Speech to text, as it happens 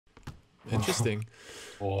Interesting.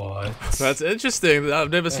 What? That's interesting.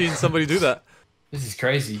 I've never seen somebody do that. This is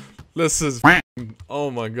crazy. This is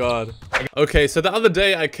oh my god. Okay, so the other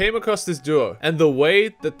day I came across this duo, and the way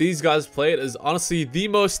that these guys play it is honestly the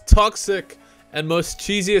most toxic and most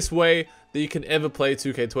cheesiest way that you can ever play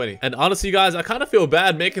 2K20. And honestly guys, I kind of feel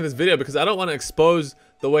bad making this video because I don't want to expose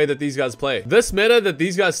the way that these guys play. This meta that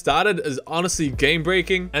these guys started is honestly game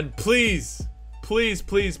breaking, and please, please,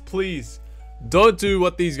 please, please don't do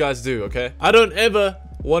what these guys do, okay? I don't ever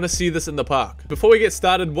want to see this in the park. Before we get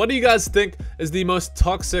started, what do you guys think is the most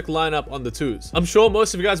toxic lineup on the twos? I'm sure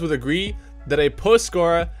most of you guys would agree that a post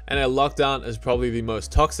scorer and a lockdown is probably the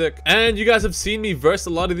most toxic, and you guys have seen me verse a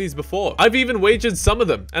lot of these before. I've even wagered some of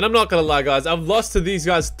them, and I'm not gonna lie guys, I've lost to these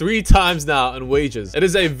guys 3 times now in wagers. It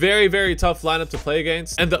is a very, very tough lineup to play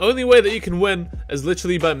against, and the only way that you can win is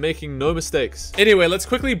literally by making no mistakes. Anyway, let's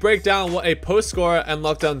quickly break down what a post scorer and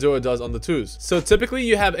lockdown duo does on the twos. So typically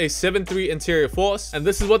you have a 7-3 interior force, and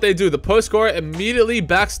this is what they do. The post scorer immediately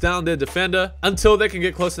backs down their defender until they can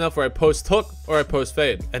get close enough for a post hook or a post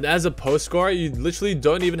fade. And as a post scorer, you literally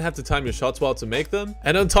don't even have to time your shots well to make them.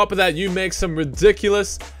 And on top of that, you make some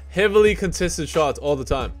ridiculous, heavily contested shots all the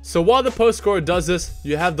time. So while the post scorer does this,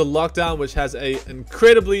 you have the lockdown, which has a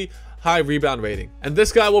incredibly high rebound rating. And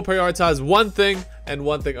this guy will prioritize one thing and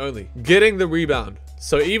one thing only: getting the rebound.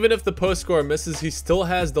 So even if the post scorer misses, he still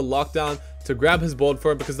has the lockdown to grab his board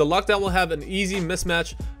for him, because the lockdown will have an easy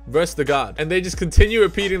mismatch versus the guard. And they just continue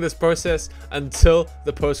repeating this process until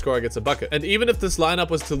the post scorer gets a bucket. And even if this lineup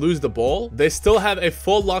was to lose the ball, they still have a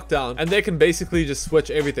full lockdown, and they can basically just switch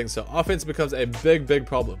everything. So offense becomes a big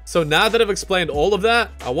problem. So now that I've explained all of that,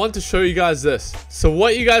 I want to show you guys this. So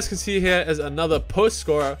what you guys can see here is another post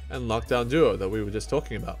scorer and lockdown duo that we were just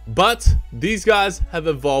talking about. But these guys have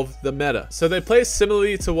evolved the meta. So they play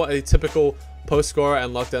similarly to what a typical post scorer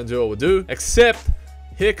and lockdown duo will do, except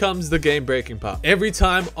here comes the game breaking part. Every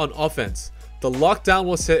time on offense, the lockdown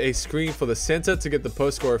will set a screen for the center to get the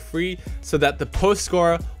post scorer free, so that the post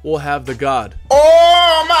scorer will have the guard.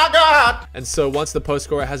 Oh my god! And so once the post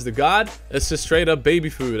scorer has the guard, it's just straight up baby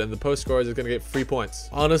food, and the post scorer is gonna get 3 points.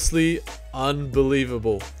 Honestly,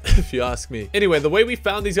 unbelievable if you ask me. Anyway, the way we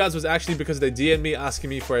found these guys was actually because they DM'd me asking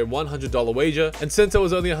me for a $100 wager, and since it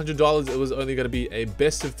was only $100, it was only going to be a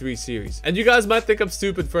best of 3 series. And you guys might think I'm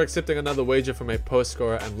stupid for accepting another wager from a post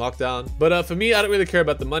scorer and lockdown, but for me, I don't really care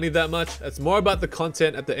about the money that much. It's more about the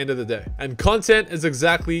content at the end of the day, and content is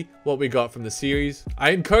exactly what we got from the series.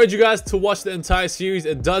 I encourage you guys to watch the entire series.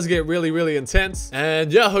 It does get really intense,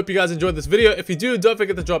 and yeah, I hope you guys enjoyed this video. If you do, don't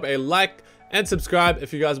forget to drop a like and subscribe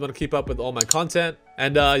if you guys want to keep up with all my content.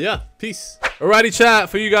 And yeah, peace. Alrighty chat,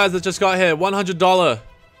 for you guys that just got here, $100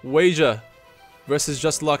 wager versus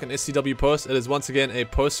Just Luck and SCW Post. It is once again a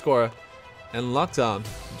post scorer and lockdown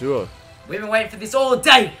duo. We've been waiting for this all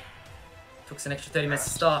day. Took us an extra 30 minutes to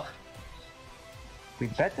start. We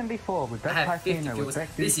bet them before. We bet I have 50 Casino. viewers.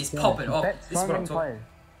 This is popping off. This is what I'm talking.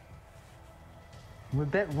 We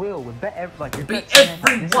bet Will. We bet everybody. We beat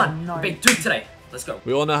everyone. We beat Duke today. Let's go.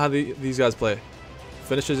 We all know how these guys play.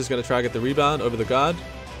 Finisher's just going to try to get the rebound over the guard.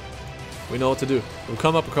 We know what to do. We've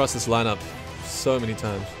come up across this lineup so many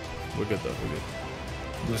times. We're good though. We're good.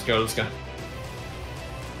 Let's go, let's go.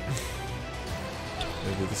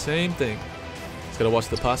 We do the same thing. Just got to watch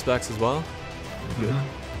the pass backs as well. We're good.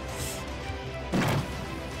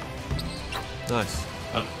 Nice.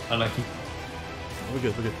 I like him. We're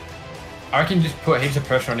good, we're good. I reckon just put heaps of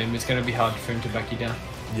pressure on him. It's going to be hard for him to back you down.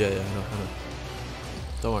 Yeah, I know.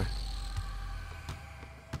 Don't worry.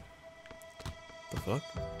 The fuck?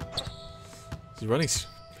 He's running.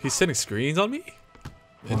 He's setting screens on me?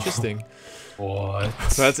 Interesting. What?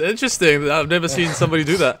 That's interesting. I've never seen somebody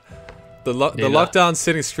do that. The lockdown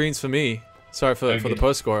setting screens for me. Sorry for the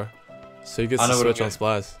post scorer. So he gets to switch on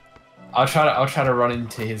splies. I'll try to run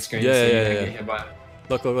into his screen. Yeah. Get hit by him.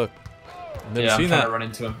 Look. I've never Yeah, seen I'm trying that. to run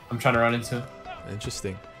into him. I'm trying to run into him.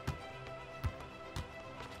 Interesting.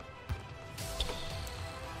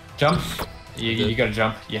 Jump. You gotta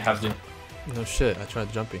jump. You have to. No shit. I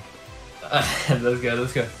tried jumping. Let's go.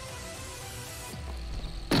 Let's go.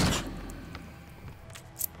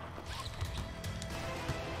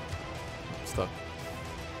 Stuck.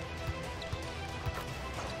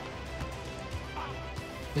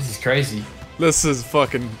 This is crazy. This is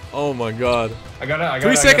fucking. Oh my god. I got it.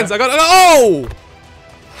 3 seconds. I got it. Oh!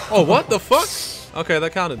 Oh, what the fuck? Okay,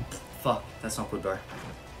 that counted. Fuck, that's not good, bro.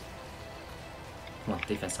 Come on,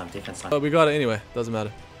 defense time, defense time. But we got it anyway. Doesn't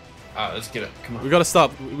matter. Alright, let's get it. Come on. We gotta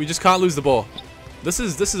stop. We just can't lose the ball. This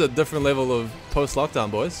is a different level of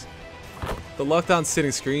post-lockdown, boys. The lockdown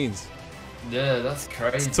setting screens Yeah, that's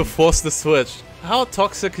crazy. to force the switch. How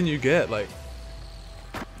toxic can you get? Like,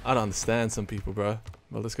 I don't understand some people, bro.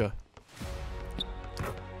 Well, let's go.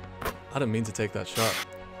 I didn't mean to take that shot.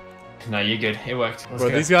 No, you're good. It worked. Let's Bro,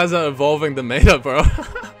 go. these guys are evolving the meta, bro.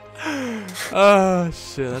 Oh,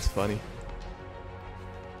 shit. That's funny.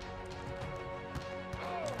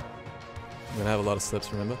 I'm gonna have a lot of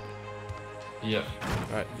slips, remember? Yeah.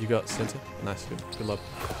 Alright, you got center. Nice, good luck.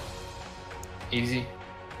 Easy.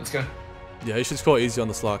 Let's go. Yeah, you should score easy on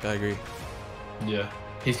the slot, I agree. Yeah.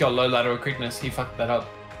 He's got low lateral quickness. He fucked that up.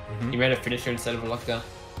 Mm-hmm. He made a finisher instead of a lockdown.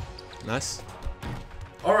 Nice.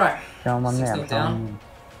 Alright. Down one 6-0 there. down.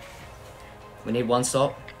 We need one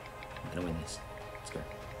stop. I'm gonna win this. Let's go.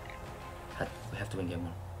 We have to win game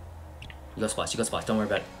one. You got Spice, you got Spice. Don't worry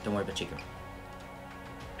about Chico.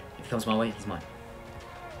 If he comes my way, he's mine.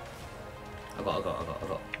 I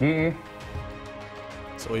got. You.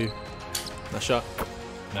 So you. Nice shot.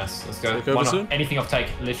 Nice. Let's go. Take over soon? Anything off take.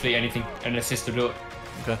 Literally anything. An assist to do it.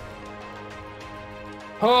 Okay.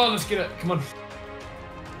 Oh, let's get it. Come on.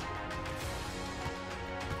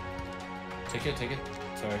 Take it.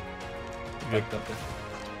 Sorry. Good. Backed up there.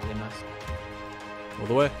 Yeah, nice. All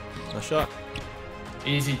the way. Nice shot.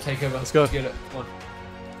 Easy, take over. Let's go. Let's get it. Come on.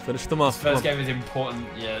 Finish them off. This first game is important.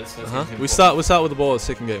 Yeah, this first game is important. We start with the ball at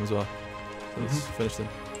second game as well. So let's finish them.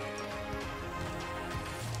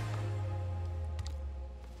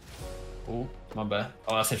 Oh, my bad.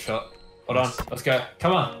 Oh, that's a shot. Hold on. Let's go.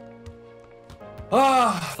 Come on.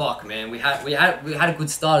 Ah. Fuck, man. We had a good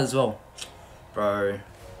start as well, bro.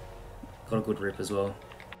 Got a good rip as well.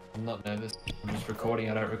 I'm not nervous. I'm just recording.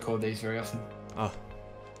 I don't record these very often. Ah.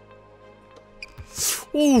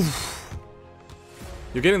 Oof.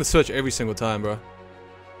 You're getting the switch every single time, bro.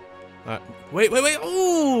 Alright. Wait. Ooh.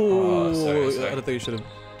 Oh, sorry. I don't think you should have.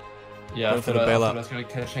 Yeah, Going I for thought the I bailout. was going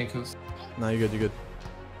to catch ankles. Nah, you're good.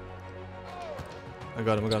 I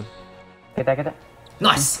got him. Get that.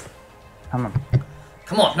 Nice. Come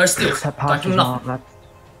on. No steals. That Don't pass give is him nothing. not.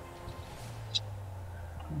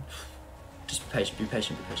 Just be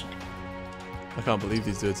patient. I can't believe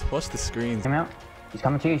these dudes. Watch the screens. Him out. He's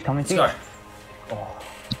coming to you. Let's go. Oh.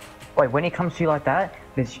 Wait, when he comes to you like that,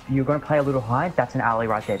 you're going to play a little high. That's an alley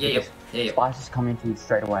right there. Yeah. Spice is coming to you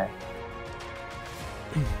straight away.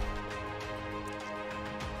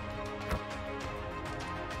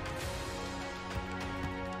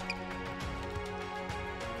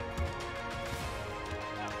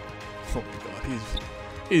 Oh my god,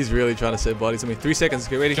 he's really trying to save bodies. I mean, 3 seconds.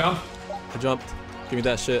 Get ready. Jump. I jumped. Give me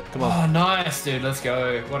that shit. Come on. Oh, nice, dude. Let's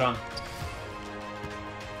go. Well done.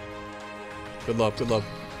 Good luck.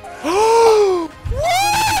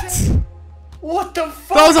 What? What the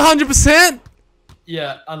fuck? That was 100%?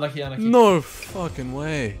 Yeah, unlucky. No fucking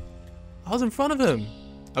way. I was in front of him.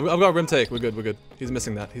 I've got rim take. We're good. He's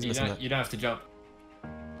missing that. You don't have to jump.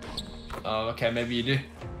 Oh, okay. Maybe you do.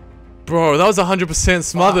 Bro, that was 100%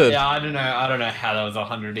 smothered. Yeah, I don't know how that was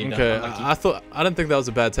 100 either. Okay, Unlucky. I didn't think that was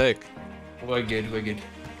a bad take. We're good.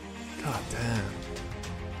 God damn.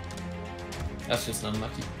 That's just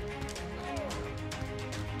unlucky.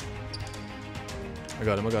 I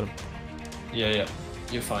got him. Yeah.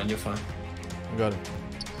 You're fine. I got him.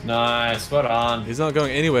 Nice. Spot on. He's not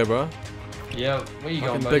going anywhere, bro. Yeah. Where you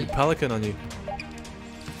going, Fucking buddy? big pelican on you.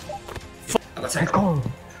 Let's go.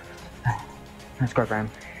 Let's go, Graham.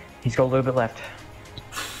 He's got a little bit left.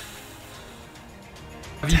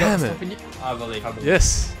 Have you got Damn the it. stop in you? I believe.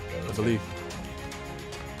 Yes, I believe.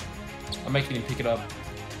 I'm making him pick it up.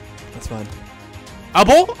 That's fine.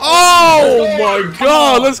 Apple? Oh my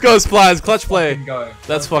god! Let's go, Splies. Clutch play. Fucking go. That's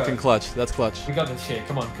Let's fucking go. clutch. That's clutch. We got this shit.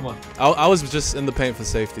 Come on. I was just in the paint for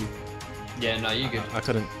safety. Yeah, no, you're good. I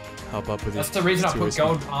couldn't help up with you. That's the reason I It's too put risky.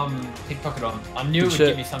 gold pickpocket on. I knew it would shit.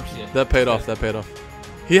 give me some shit. That paid off.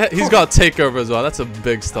 He's got takeover as well. That's a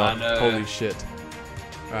big stop. I know. Holy shit.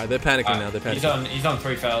 Alright, they're panicking now. They're panicking. He's on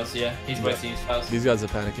 3 fouls. Yeah, he's wasting his fouls. These guys are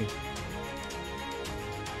panicking.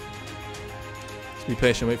 Just be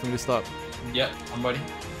patient. Wait for me to stop. Yep, I'm ready.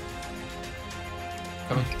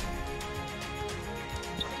 Coming.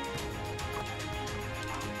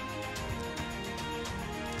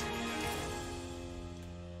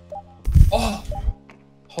 Oh!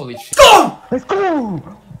 Holy shit. Let's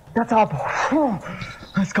go! That's our ball.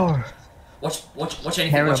 Let's go. Watch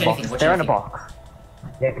anything. Watch anything. They're in a box.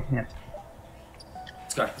 Yeah.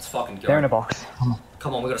 Let's go. Let's fucking go. They're in a box.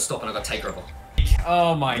 Come on, we gotta stop and I got takeover.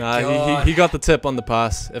 Oh my Nah, god. he got the tip on the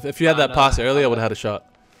pass. If you had that no, pass earlier, I would have had a shot.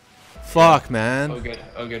 Fuck, man. Oh good.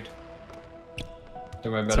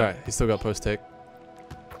 Don't worry about It's it. alright. He still got post take.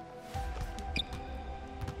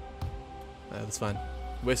 Yeah, that's fine.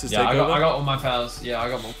 Waste his Yeah, I takeover. got all my fouls. Yeah, I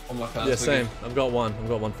got all my fouls. Yeah, We're same. good. I've got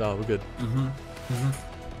one foul. We're good.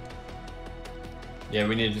 Yeah,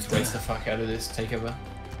 we need to just waste the fuck out of this takeover.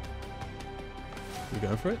 You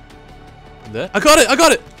going for it? There. I got it. I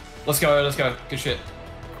got it. Let's go. Let's go. Good shit.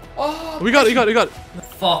 Oh, We got it. You got it. You got it.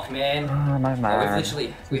 Fuck, man. Oh, no, Oh, man.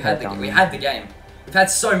 we had the game. We've had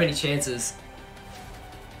so many chances.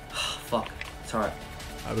 Fuck. It's alright.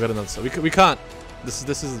 Alright, we got another set. We can't.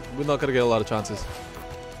 This is. We're not gonna get a lot of chances.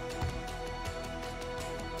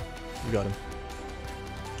 You got him.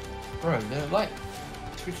 bro, they're like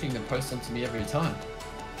switching the post onto me every time.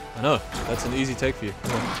 I know. That's an easy take for you.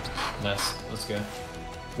 Come on. Nice. Let's go.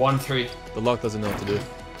 1-3. The lock doesn't know what to do.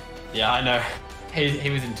 Yeah, I know. He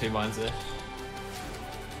was in 2 minds there.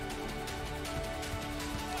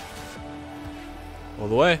 All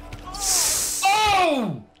the way.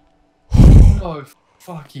 Oh! No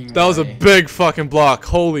fucking That was a way. big fucking block.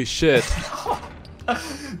 Holy shit.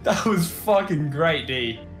 That was fucking great,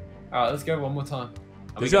 D. Alright, let's go one more time.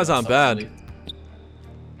 These guys aren't bad.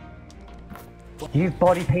 You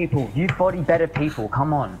body people. You body better people.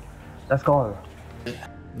 Come on. Let's go.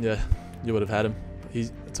 Yeah, you would have had him.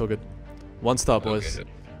 It's all good. One stop, boys. Okay.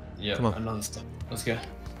 Yeah, Come on. another stop. Let's go.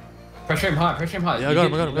 Pressure him high, pressure him high. Yeah, I got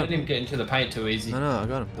him, I got him, You got let him. him get into the paint too easy. No, I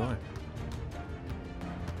got him. Don't worry.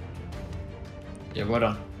 Yeah, well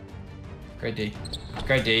done. Great D.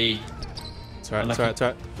 Great D. It's alright, it's alright, it's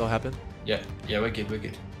alright. That'll happen. Yeah, we're good, we're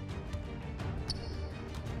good.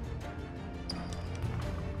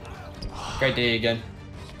 Great D again.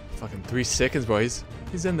 Fucking 3 seconds, bro. He's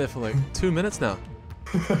in there for like 2 minutes now.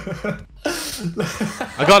 I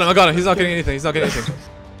got him. He's not getting anything.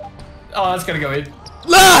 Oh, that's gonna go in.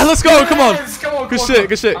 Ah, let's go. Come on. Yes, come on, Good come shit. on.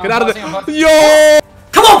 Good shit. Get I'm out of passing, there. Yo.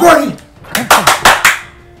 Come on, Brody!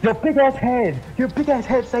 Your big ass head. Your big ass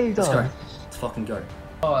head saved us. Let's go. Let's fucking go.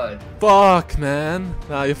 God, Fuck, man.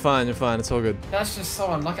 Nah, you're fine. You're fine. It's all good. that's just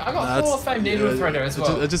so unlucky. I got Nah, Hall of Fame needle threader as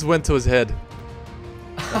well. It just went to his head.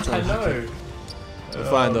 I know. We're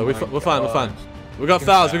fine though. We're fine. We're fine. We got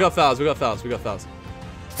fouls. We got fouls.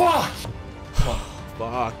 Fuck!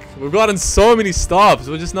 Fuck. We've gotten so many stops.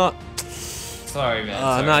 We're just not. Sorry, man.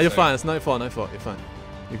 Sorry, Nah, you're sorry. fine. It's not your fault. You're fine.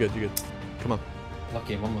 You're good. Come on.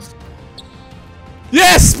 Lucky, one more.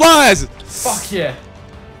 Yes, Splies! Fuck yeah!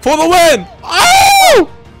 For the win! Oh!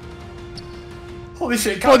 Holy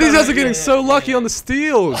shit! Oh, these guys are getting so lucky on the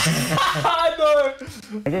steals. I know.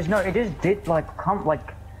 It just did like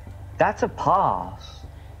that's a pass.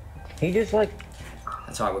 He just like.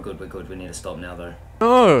 That's alright, we're good. We need to stop now though.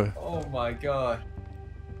 No. Oh my god.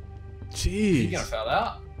 Jeez. You gonna foul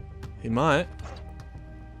out? He might.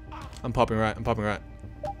 I'm popping right.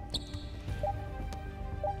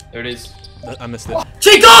 There it is. I missed it.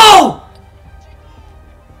 Chico!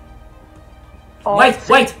 Oh, Wait.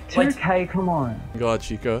 2K, come on. God,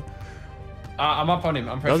 Chico. I'm up on him.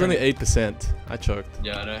 I'm That was pressuring only him. 8%. I choked.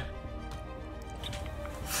 Yeah, I know.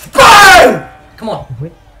 Bro! Come on.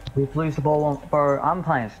 We lose the ball on, bro. I'm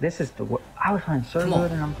playing. This is the. I was playing so Come on.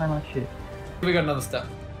 good, and I'm playing like shit. We got another step.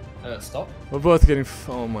 Stop. We're both getting.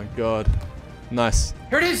 Oh my god. Nice.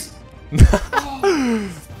 Here it is.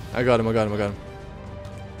 I got him.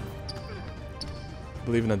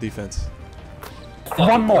 Believe in that defense.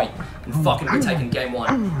 One more. And fucking we're taking game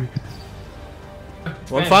 1.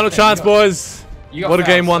 One final chance, boys. You got What a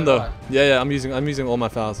game fouls, one so though. right. Yeah. I'm using all my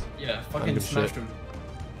fouls. Yeah, I fucking don't give a smashed shit. him.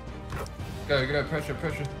 Go, pressure.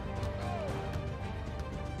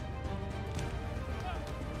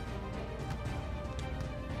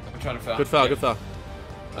 I'm trying to foul. Good foul. Yeah. Good foul.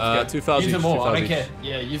 Let's go. 2 fouls Use each. them all. 2 I fouls don't each. care.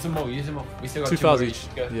 Yeah, use them all. We still got 2 2 fouls more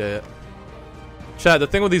each. Go. Yeah. Chad, the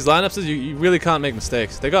thing with these lineups is you really can't make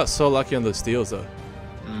mistakes. They got so lucky on those steals though.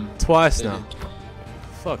 Twice They now. did.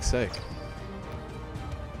 Fuck's sake.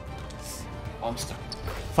 Oh, I'm stuck.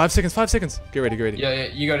 5 seconds. Get ready. Yeah,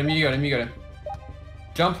 you got him.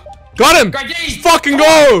 Jump. Got him! Great D! Fucking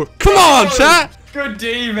go! Come on, chat! Good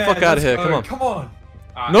D, man. Fuck outta Let's here, go. come on. Come on.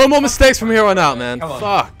 Alright. No more mistakes from here on out, man. Come on.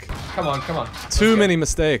 Fuck. Come on. Let's Too go. many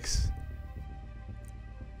mistakes.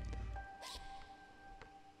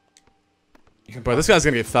 You can Bro, this guy's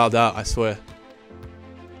gonna get fouled out, I swear.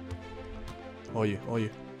 Or you.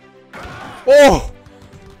 Oh!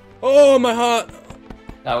 Oh, my heart.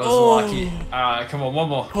 That was Oh. lucky. Alright, come on, one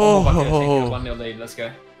more. Oh. One more bucket. Take it, 1-0 lead. Let's go.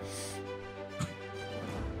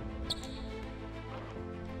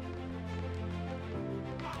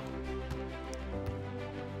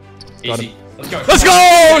 Got Easy. Let's go. Let's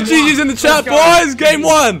go! GG's in the chat, Let's go. boys! Game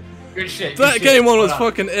 1! Good shit. That good game shit. 1 was Well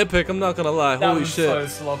done. fucking epic, I'm not gonna lie. That Holy was shit. so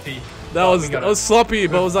sloppy. That But was we got that it. was sloppy,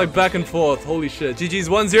 but it was like Good back and shit. forth. Holy shit. GG's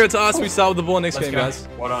 1-0 to us. We start with the ball next Let's game, go. guys.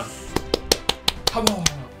 Well done. Come on.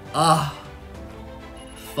 Ah.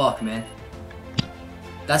 Fuck, man.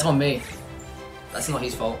 That's on me. That's not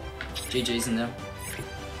his fault. GG's in there.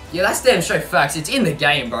 Yeah, that's damn straight facts. It's in the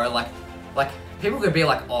game, bro. Like, people could be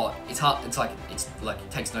like, oh, it's hard. It's like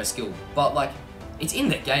it takes no skill, but like it's in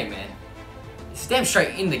the game, man. It's damn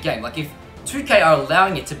straight in the game. Like if 2K are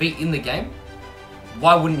allowing it to be in the game,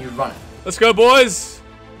 why wouldn't you run it? Let's go, boys.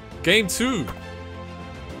 Game 2.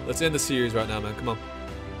 Let's end the series right now, man. Come on.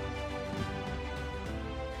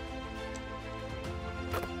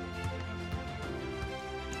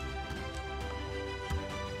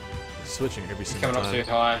 Switching every single Coming time. up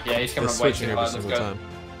too high. Yeah, he's coming They're up way switching too every high. Let's single go. time.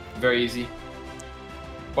 Very easy.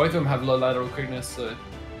 Both of them have low lateral quickness, so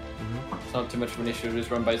it's not too much of an issue to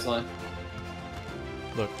just run baseline.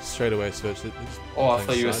 Look, straight away switch. Oh, I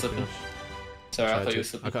thought you were slipping. Sorry, I thought you were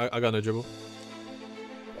slipping. I got no dribble.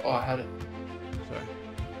 Oh, I had it. Sorry.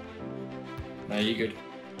 No, you're good.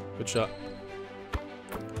 Good shot.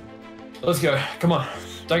 Let's go. Come on.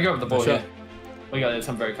 Don't go up the ball Good here. shot. We got this.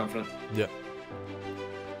 I'm very confident. Yeah.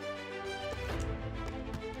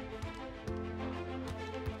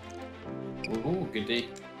 Ooh, good D.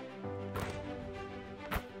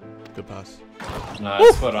 Good pass.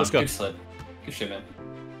 Nice. Spot on. Let's go. Good sled. Good shit, man.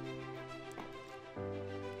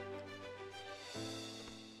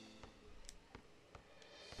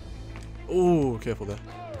 Ooh, careful there.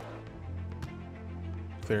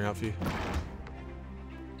 Clearing out for you.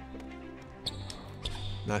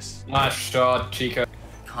 Nice. Nice shot, Chico.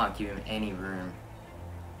 Can't give him any room,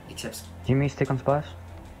 except Jimmy, stick on splash.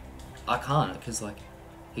 I can't because like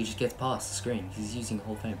he just gets past the screen. He's using the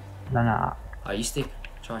whole fame. No, no. Oh, you stick.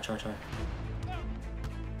 Try.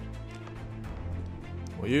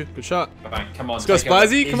 Well, you. Good shot. Bang. Come on. Let's go, take over.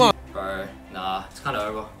 Spicy. Come on. Bro, nah, it's kind of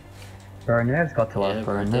over. Bro, nerves got to us, Yeah,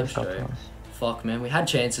 bro. bro, Nerves damn got to straight. us. Fuck, man, we had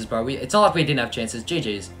chances, bro. It's not like we didn't have chances.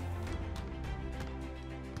 GG's.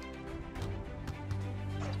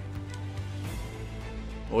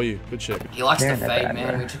 Or you. Good shit. He likes They're to in their fade, bag, man.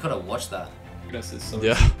 bro. We just gotta watch that. This is so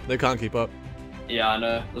Yeah, they can't keep up. Yeah, I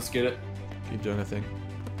know. Let's get it. Keep doing their thing.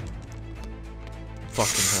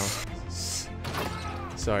 Fucking hell.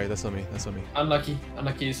 Sorry, that's not me. That's not me. Unlucky.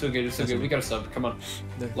 Unlucky. It's still good. It's still That's good. We got a sub. Come on.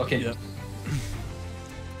 Lock in. Yep.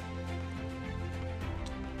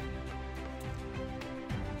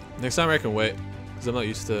 Next time I can wait, because I'm not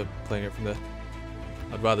used to playing it from there.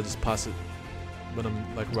 I'd rather just pass it when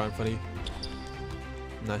I'm like right in front of you.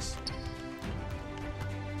 Nice.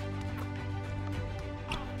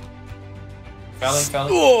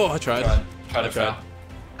 Fouling. Oh, I tried. Try to I tried. foul.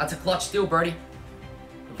 That's a clutch steal, Brody.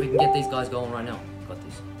 If we can get these guys going right now, got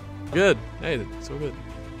this. Good. Hey, it's all good.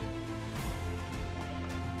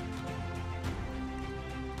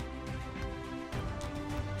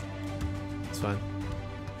 It's fine.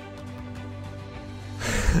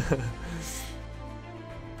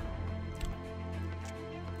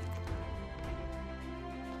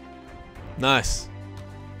 Nice.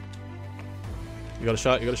 You got a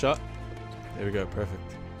shot? You got a shot? There we go. Perfect.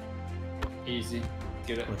 Easy.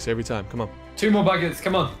 Get it. Works every time. Come on. 2 more buckets.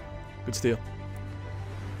 Come on. Good steal.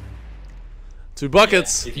 2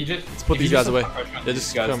 buckets. If you just, Let's put if you these guys just away. stop pressure on Yeah, these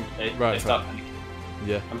just guys, come They right. start panicking.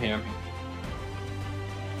 Yeah. I'm here.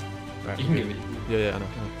 Right. You can give it. Yeah, I know.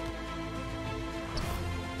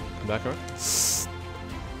 Come back, alright?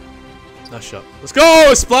 Nice shot. Let's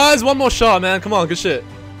go, Splies! One more shot, man. Come on, good shit.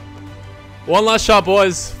 One last shot,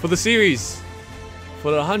 boys, for the series.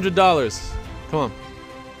 For the $100. Come on.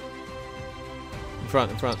 In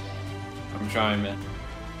front. I'm trying, man.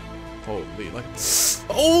 Holy, like.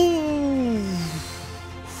 Oh!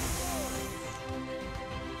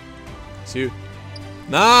 It's you.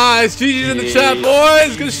 Nice! GG's in the chat,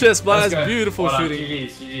 boys! Good shit, Splies. Beautiful Hold on, shooting.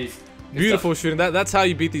 GG's. Beautiful shooting. That's how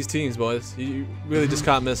you beat these teams, boys. You really just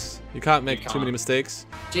can't miss. You can't make too many mistakes.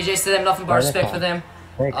 GG's to them, nothing but Bro, respect they're for them.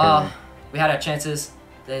 They're cool. We had our chances.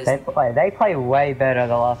 There's, They play way better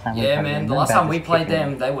the last time we yeah, played man, them. the Them last time we badges played kicking.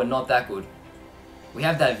 them, they were not that good. We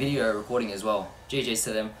have that video recording as well. GG's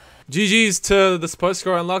to them. GG's to the post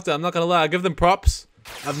score on lockdown. I'm not gonna lie, I give them props.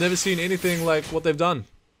 I've never seen anything like what they've done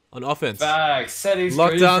on offense. Facts. Setting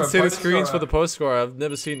screens Lockdown for a setting post screens for scorer. the post score. I've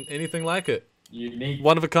never seen anything like it. Unique.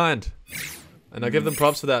 One of a kind. And I give them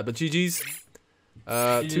props for that. But GG's.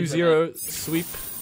 2-0 sweep